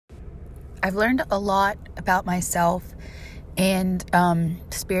I've learned a lot about myself and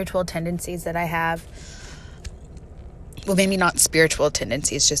spiritual tendencies that I have. Well, maybe not spiritual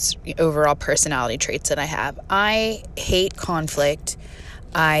tendencies, just overall personality traits that I have. I hate conflict.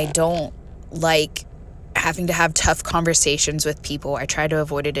 I don't like having to have tough conversations with people. I try to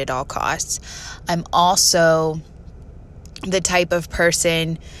avoid it at all costs. I'm also the type of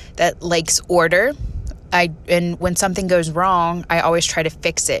person that likes order. And when something goes wrong, I always try to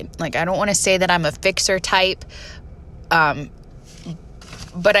fix it. Like, I don't want to say that I'm a fixer type, but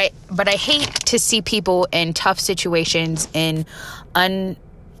I hate to see people in tough situations, in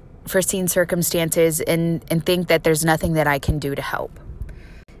unforeseen circumstances, and think that there's nothing that I can do to help.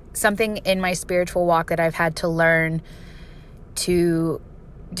 Something in my spiritual walk that I've had to learn to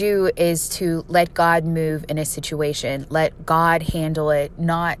do is to let God move in a situation, let God handle it,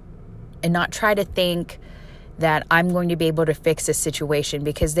 not try to think that I'm going to be able to fix a situation,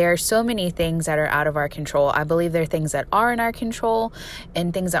 because there are so many things that are out of our control. I believe there are things that are in our control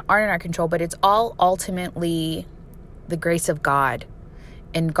and things that aren't in our control, but it's all ultimately the grace of God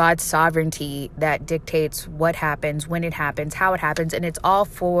and God's sovereignty that dictates what happens, when it happens, how it happens, and it's all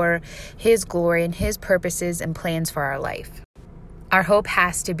for His glory and His purposes and plans for our life. Our hope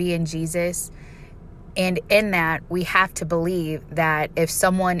has to be in Jesus, and in that we have to believe that if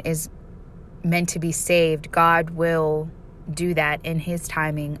someone is meant to be saved, God will do that in His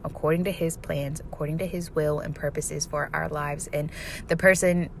timing, according to His plans, according to His will and purposes for our lives. And the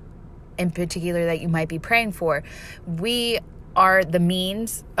person in particular that you might be praying for, we are the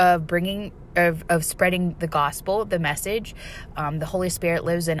means of spreading the gospel, the message. The Holy Spirit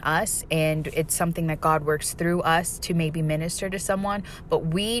lives in us, and it's something that God works through us to maybe minister to someone, but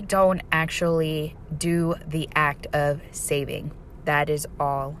we don't actually do the act of saving. That is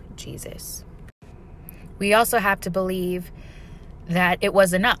all Jesus. We also have to believe that it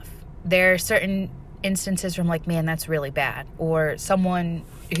was enough. There are certain instances from like, man, that's really bad, or someone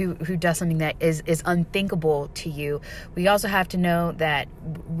who does something that is unthinkable to you. We also have to know that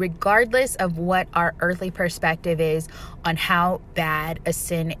regardless of what our earthly perspective is on how bad a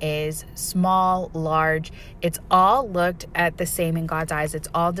sin is, small, large, it's all looked at the same in God's eyes. It's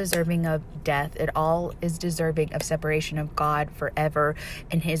all deserving of death. It all is deserving of separation of God forever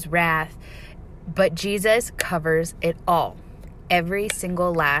and His wrath. But Jesus covers it all. Every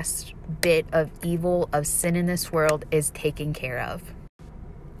single last bit of evil, of sin in this world is taken care of.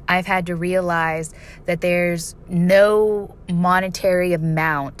 I've had to realize that there's no monetary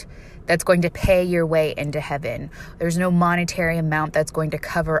amount that's going to pay your way into heaven. There's no monetary amount that's going to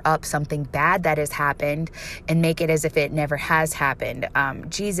cover up something bad that has happened and make it as if it never has happened.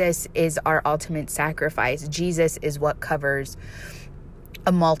 Jesus is our ultimate sacrifice. Jesus is what covers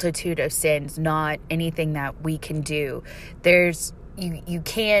a multitude of sins, not anything that we can do. You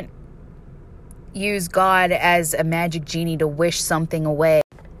can't use God as a magic genie to wish something away.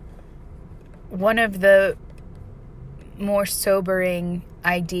 One of the more sobering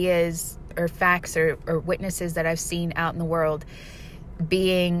ideas or facts or witnesses that I've seen out in the world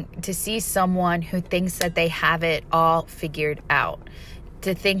being to see someone who thinks that they have it all figured out,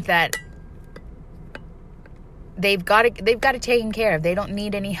 to think that they've got it taken care of. They don't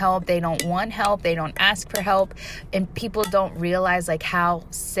need any help. They don't want help. They don't ask for help. And people don't realize like how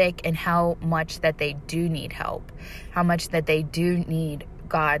sick and how much that they do need help, how much that they do need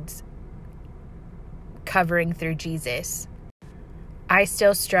God's covering through Jesus. I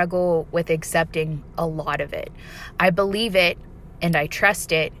still struggle with accepting a lot of it. I believe it and I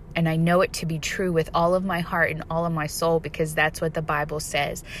trust it and I know it to be true with all of my heart and all of my soul, because that's what the Bible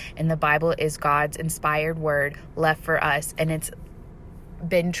says. And the Bible is God's inspired word left for us. And it's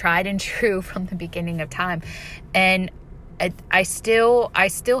been tried and true from the beginning of time. And I still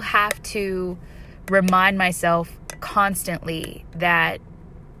have to remind myself constantly that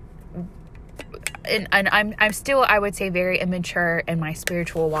and I'm still, I would say, very immature in my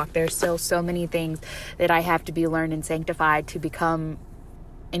spiritual walk. There's still so many things that I have to be learned and sanctified to become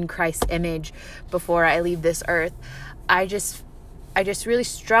in Christ's image before I leave this earth. I just really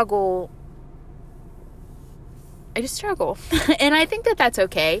struggle. I just struggle. And I think that that's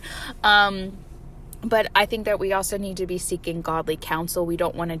okay. But I think that we also need to be seeking godly counsel. We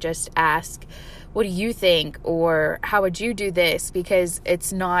don't want to just ask, what do you think? Or how would you do this? Because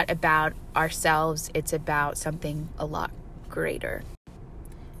it's not about ourselves. It's about something a lot greater.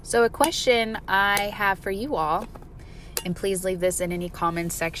 So a question I have for you all, and please leave this in any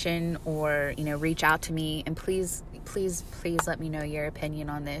comments section or, reach out to me. And please let me know your opinion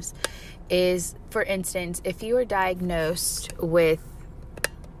on this. Is, for instance, if you are diagnosed with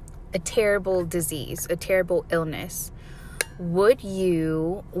a terrible disease, a terrible illness, would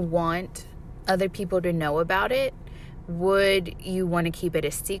you want other people to know about it? Would you want to keep it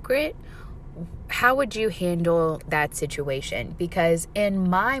a secret? How would you handle that situation? Because in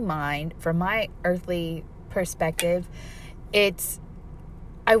my mind, from my earthly perspective,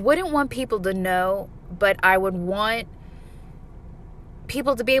 I wouldn't want people to know, but I would want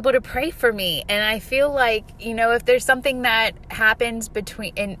people to be able to pray for me. And I feel like, if there's something that happens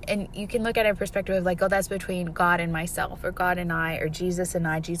between, and you can look at a perspective of like, oh, that's between God and myself, or God and I, or Jesus and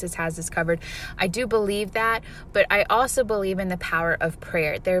I, Jesus has this covered. I do believe that, but I also believe in the power of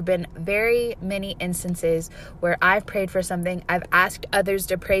prayer. There have been very many instances where I've prayed for something, I've asked others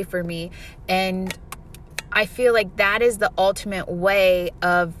to pray for me, and I feel like that is the ultimate way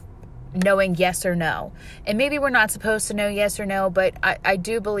of knowing yes or no. And maybe we're not supposed to know yes or no, but I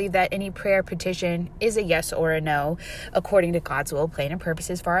do believe that any prayer petition is a yes or a no, according to God's will, plan, and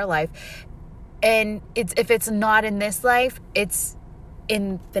purposes for our life. And if it's not in this life, it's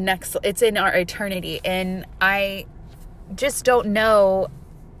in the next, it's in our eternity. And I just don't know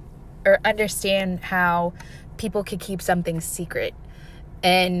or understand how people could keep something secret.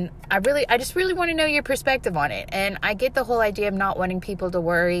 And I just really want to know your perspective on it. And I get the whole idea of not wanting people to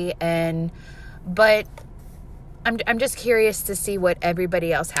worry, but I'm just curious to see what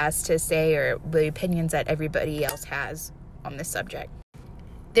everybody else has to say, or the opinions that everybody else has on this subject.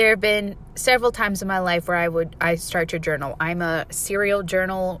 There have been several times in my life where I start to journal. I'm a serial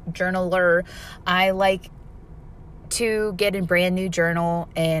journaler. I like to get a brand new journal,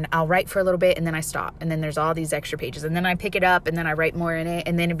 and I'll write for a little bit and then I stop, and then there's all these extra pages, and then I pick it up and then I write more in it,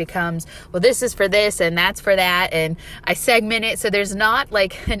 and then it becomes, well, this is for this and that's for that, and I segment it. So there's not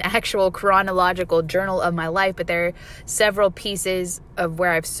like an actual chronological journal of my life, but there are several pieces of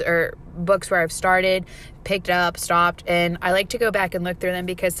books where I've started, picked up, stopped, and I like to go back and look through them,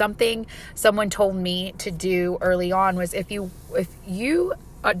 because something someone told me to do early on was, if you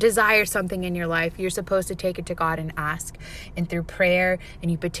desire something in your life, you're supposed to take it to God and ask, and through prayer, and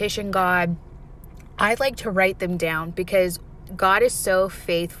you petition God. I like to write them down because God is so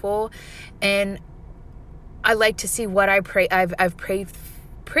faithful, and I like to see what I've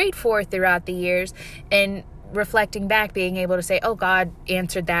prayed for throughout the years, and reflecting back, being able to say, oh, God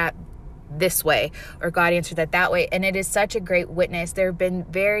answered that this way, or God answered that way. And it is such a great witness. There have been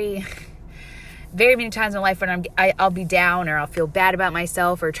very many times in life when I'll be down, or I'll feel bad about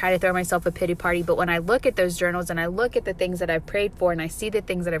myself, or try to throw myself a pity party. But when I look at those journals and I look at the things that I've prayed for, and I see the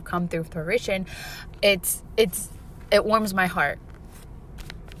things that have come through fruition, it warms my heart.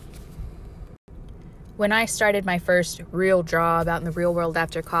 When I started my first real job out in the real world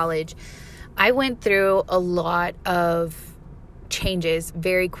after college, I went through a lot of changes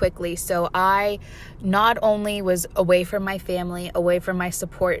very quickly. So I not only was away from my family, away from my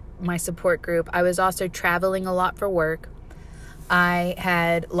support group, I was also traveling a lot for work. I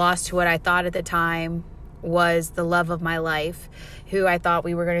had lost what I thought at the time was the love of my life, who I thought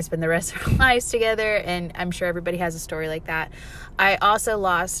we were going to spend the rest of our lives together. And I'm sure everybody has a story like that. I also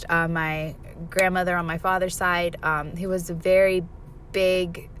lost my grandmother on my father's side, who was a very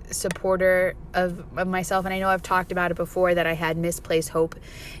big supporter of myself. And I know I've talked about it before, that I had misplaced hope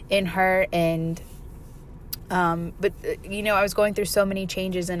in her. And but I was going through so many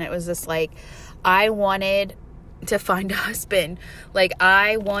changes, and it was just like, I wanted to find a husband. Like,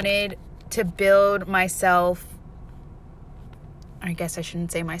 I wanted to build myself, I guess I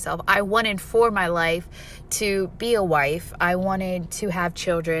shouldn't say myself, I wanted for my life to be a wife. I wanted to have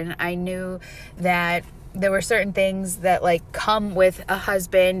children. I knew that there were certain things that like come with a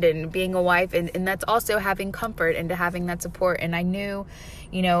husband and being a wife, and that's also having comfort and to having that support. And I knew,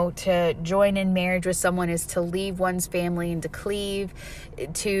 to join in marriage with someone is to leave one's family and to cleave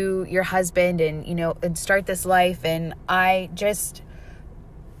to your husband and, and start this life. And I just,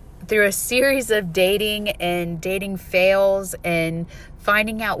 through a series of dating fails and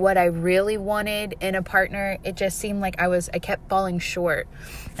finding out what I really wanted in a partner, it just seemed like I kept falling short.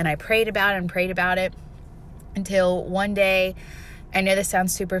 And I prayed about it until one day, I know this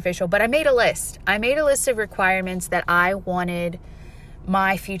sounds superficial, but I made a list. I made a list of requirements that I wanted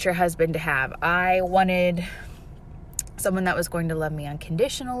my future husband to have. I wanted someone that was going to love me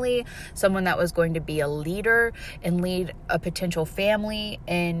unconditionally, someone that was going to be a leader and lead a potential family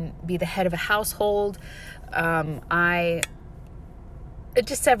and be the head of a household.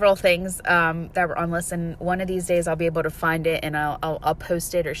 Just several things that were on list, and one of these days I'll be able to find it and I'll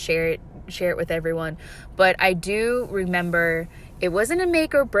post it or share it with everyone. But I do remember it wasn't a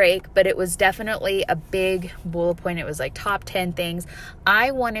make or break, but it was definitely a big bullet point. It was like top 10 things. I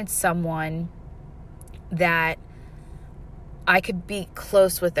wanted someone that I could be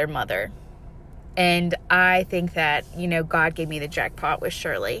close with their mother. And I think that, God gave me the jackpot with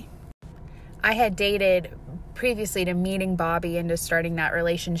Shirley. I had dated previously to meeting Bobby and to starting that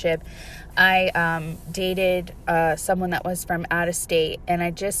relationship. I dated someone that was from out of state, and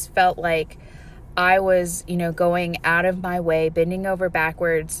I just felt like I was, going out of my way, bending over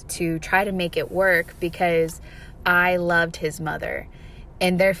backwards to try to make it work because I loved his mother.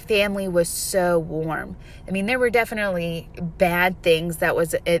 And their family was so warm. I mean, there were definitely bad things that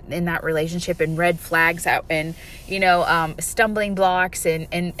was in that relationship, and red flags out, and, stumbling blocks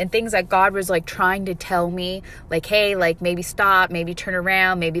and things that God was like trying to tell me, like, hey, like maybe stop, maybe turn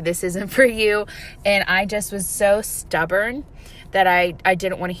around, maybe this isn't for you. And I just was so stubborn that I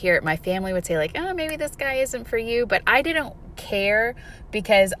didn't want to hear it. My family would say like, oh, maybe this guy isn't for you. But I didn't care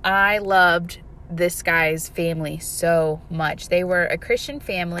because I loved this guy's family so much. They were a Christian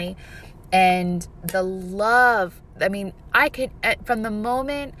family, and the love, I mean, I could, from the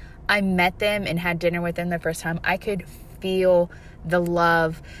moment I met them and had dinner with them the first time, I could feel the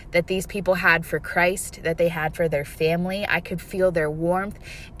love that these people had for Christ, that they had for their family. I could feel their warmth,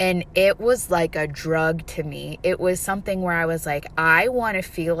 and it was like a drug to me. It was something where I was like, I want to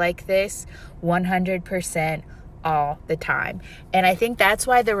feel like this 100% all the time. And I think that's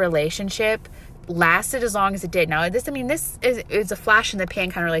why the relationship lasted as long as it did. Now, this is a flash in the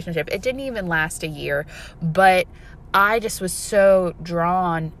pan kind of relationship. It didn't even last a year, but I just was so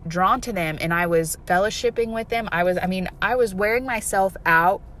drawn to them, and I was fellowshipping with them. I was wearing myself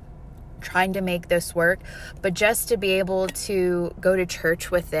out trying to make this work, but just to be able to go to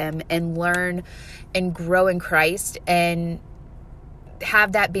church with them and learn and grow in Christ and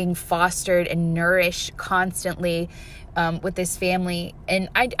have that being fostered and nourished constantly with this family. And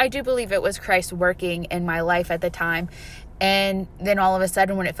I do believe it was Christ working in my life at the time. And then all of a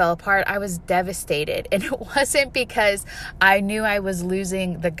sudden when it fell apart, I was devastated. And it wasn't because I knew I was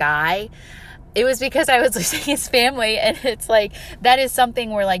losing the guy. It was because I was losing his family. And it's like, that is something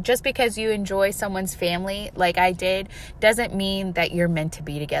where like, just because you enjoy someone's family, like I did, doesn't mean that you're meant to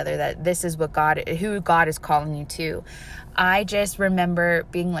be together, that this is who God is calling you to. I just remember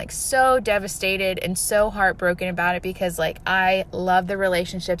being like so devastated and so heartbroken about it, because like I love the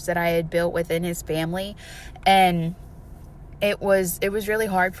relationships that I had built within his family, and it was really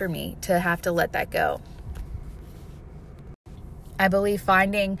hard for me to have to let that go. I believe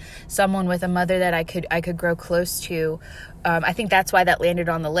finding someone with a mother that I could grow close to, I think that's why that landed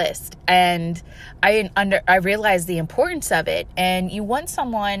on the list. And I realized the importance of it. And you want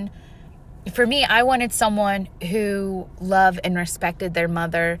someone. For me, I wanted someone who loved and respected their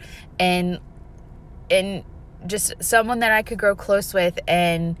mother, and just someone that I could grow close with.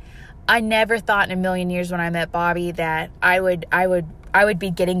 And I never thought in a million years when I met Bobby that I would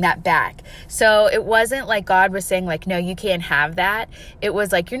be getting that back. So it wasn't like God was saying like, no, you can't have that. It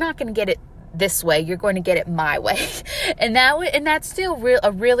was like, you're not going to get it this way. You're going to get it my way. And that's still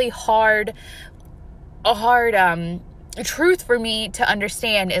a really hard truth for me to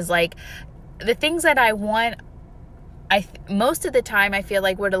understand, is like, the things that I want, most of the time I feel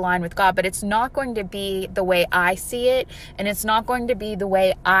like would align with God, but it's not going to be the way I see it, and it's not going to be the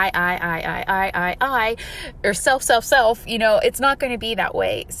way I or self, it's not going to be that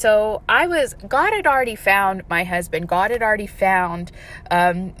way. So God had already found my husband. God had already found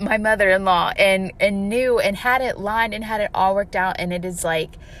my mother-in-law, and knew and had it lined and had it all worked out. And it is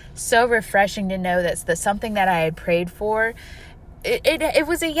like so refreshing to know that's something that I had prayed for. It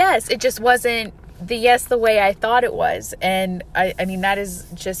was a yes. It just wasn't the yes the way I thought it was. And I mean, that is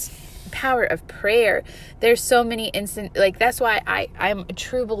just power of prayer. There's so many that's why I'm a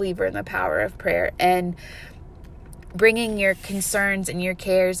true believer in the power of prayer, and bringing your concerns and your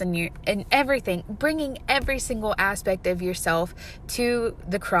cares and everything, bringing every single aspect of yourself to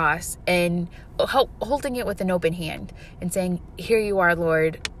the cross, and holding it with an open hand and saying, here you are,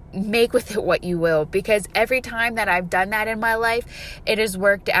 Lord. Make with it what you will, because every time that I've done that in my life, it has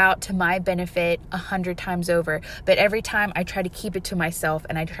worked out to my benefit 100 times over. But every time I try to keep it to myself,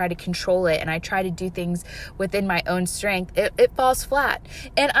 and I try to control it, and I try to do things within my own strength, it falls flat.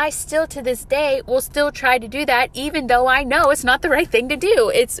 And I still to this day will still try to do that, even though I know it's not the right thing to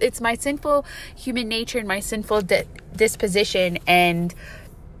do. It's my sinful human nature and my sinful disposition. And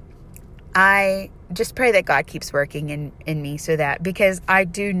I just pray that God keeps working in me, so that, because I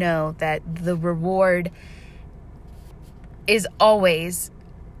do know that the reward is always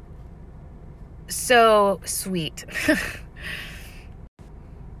so sweet.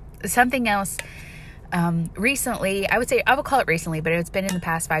 Something else recently, I would call it recently, but it's been in the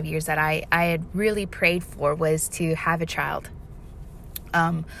past 5 years, that I had really prayed for, was to have a child.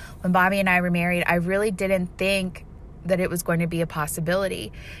 When Bobby and I were married, I really didn't think that it was going to be a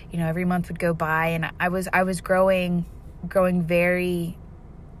possibility. Every month would go by, and I was growing very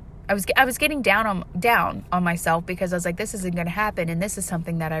I was getting down on myself, because I was like, this isn't going to happen, and this is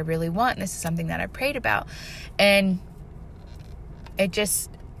something that I really want, and this is something that I prayed about. And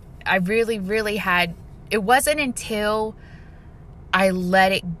I really, really it wasn't until I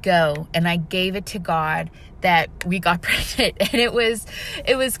let it go and I gave it to God that we got pregnant. And it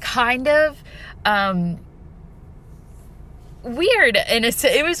was kind of weird, and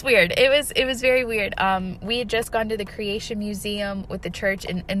it was weird. It was very weird. We had just gone to the Creation Museum with the church,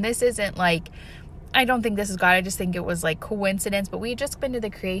 and this isn't like, I don't think this is God. I just think it was like coincidence. But we had just been to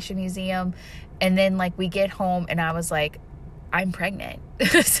the Creation Museum, and then like we get home, and I was like, I'm pregnant.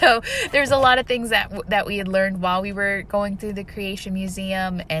 So there's a lot of things that we had learned while we were going through the Creation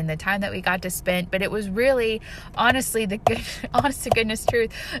Museum, and the time that we got to spend. But it was really, honestly, honest to goodness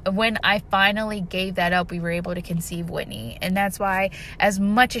truth, when I finally gave that up, we were able to conceive Whitney. And that's why, as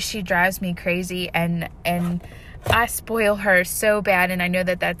much as she drives me crazy, and I spoil her so bad, and I know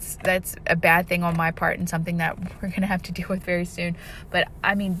that that's a bad thing on my part, and something that we're going to have to deal with very soon. But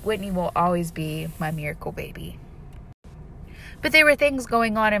I mean, Whitney will always be my miracle baby. But there were things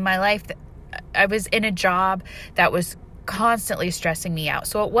going on in my life that I was in a job that was constantly stressing me out.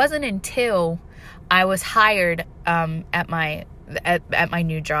 So it wasn't until I was hired at my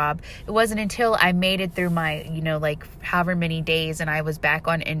new job. It wasn't until I made it through my, like however many days, and I was back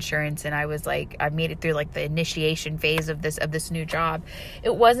on insurance, and I was like, I made it through like the initiation phase of this new job.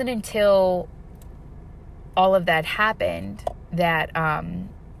 It wasn't until all of that happened that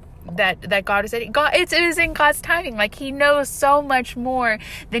God was saying, it was in God's timing. Like, He knows so much more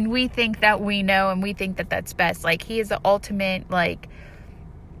than we think that we know, and we think that that's best. Like, He is the ultimate, like,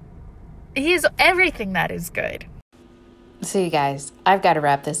 He is everything that is good. So you guys, I've got to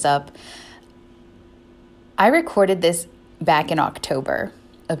wrap this up. I recorded this back in October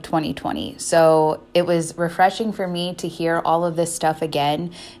of 2020. So it was refreshing for me to hear all of this stuff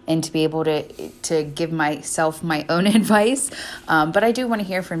again, and to be able to give myself my own advice. But I do want to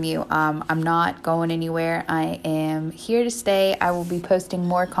hear from you. I'm not going anywhere. I am here to stay. I will be posting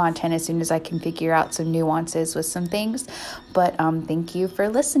more content as soon as I can figure out some nuances with some things. But thank you for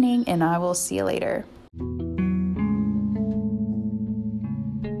listening, and I will see you later.